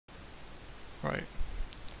Right,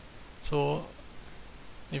 so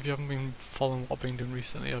if you haven't been following what I've been doing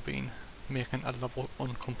recently, I've been making a level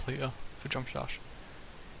uncompleter for Jump Dash.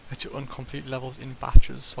 It's your uncomplete levels in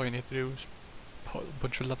batches, so all you need to do is put a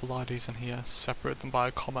bunch of level IDs in here, separate them by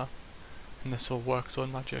a comma, and this will work its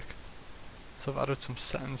own magic. So I've added some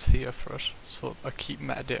settings here for it, so a keep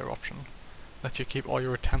metadata option lets you keep all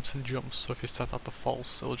your attempts and jumps, so if you set that to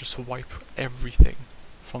false, it will just wipe everything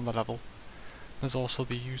from the level. There's also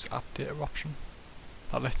the use app data option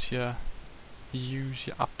that lets you use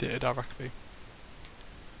your app data directly.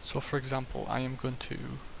 So for example, I am going to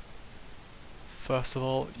first of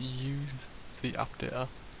all use the app data.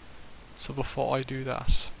 So before I do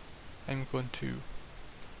that, I'm going to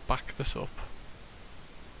back this up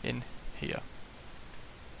in here.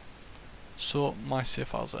 So my save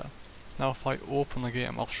file's there. Now if I open the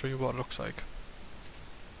game, I'll show you what it looks like.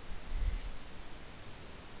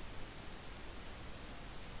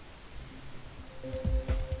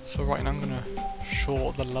 So right now I'm going to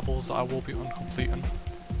show the levels that I will be uncompleting.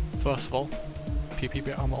 First of all,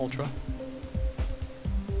 PPB Armor Ultra.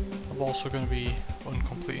 I'm also going to be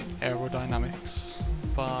uncompleting Aerodynamics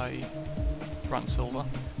by Brant Silver.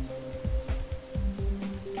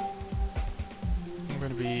 I'm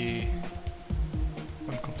going to be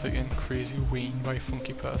uncompleting Crazy Ween by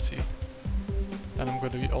Funky Percy. Then I'm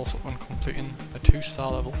going to be also uncompleting a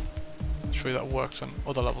 2-star level to show you that it works on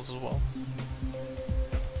other levels as well.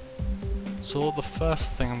 So the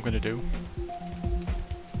first thing I'm going to do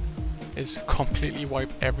is completely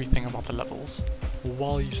wipe everything about the levels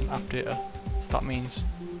while using app data. So that means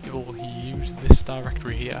it will use this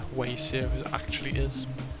directory here where your save actually is.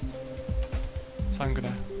 So I'm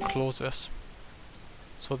going to close this.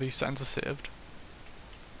 So these settings are saved.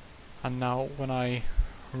 And now when I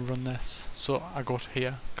run this, so I go to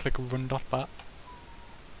here, click run.bat.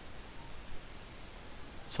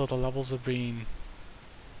 So the levels have been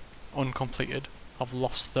uncompleted. I've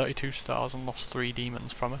lost 32 stars and lost 3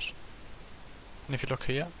 demons from it. And if you look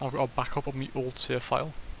here, I've got a backup of my old save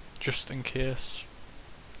file, just in case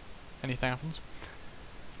anything happens.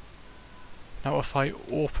 Now if I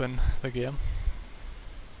open the game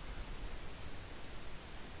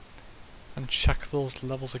and check those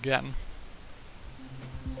levels again,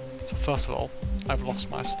 so first of all, I've lost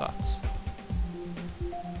my stats.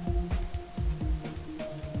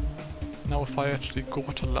 Now if I actually go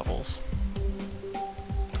to levels,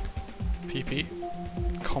 PP,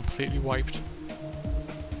 completely wiped.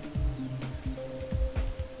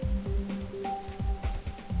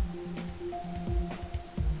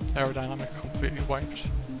 Aerodynamic completely wiped,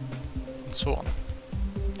 and so on.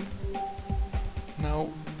 Now,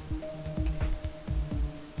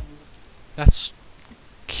 let's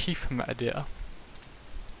keep metadata,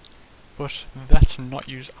 but let's not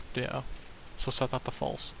use app data, so set that to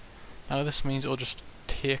false. Now this means it'll just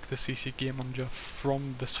take the CC Game Manager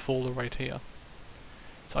from this folder right here.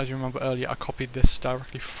 So as you remember earlier, I copied this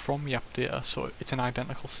directly from the app data, so it's an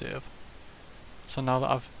identical save. So now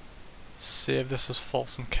that I've saved this as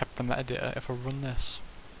false and kept the metadata, if I run this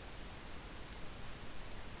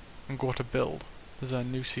and go to build, there's a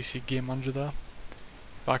new CC Game Manager there.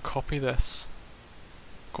 If I copy this,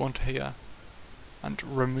 go into here and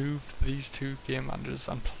remove these 2 game managers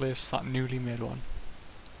and place that newly made one.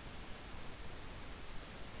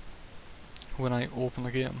 When I open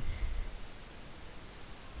the game,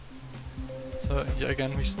 so yet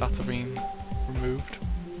again my stats have been removed,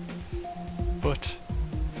 but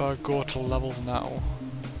if I go to levels now,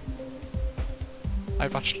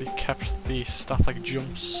 I've actually kept the stats like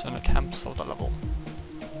jumps and attempts of the level.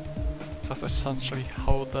 So that's essentially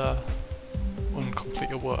how the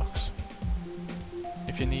uncompleter works.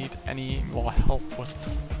 If you need any more help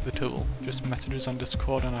with the tool, just message us on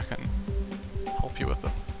Discord and I can help you with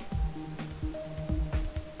it.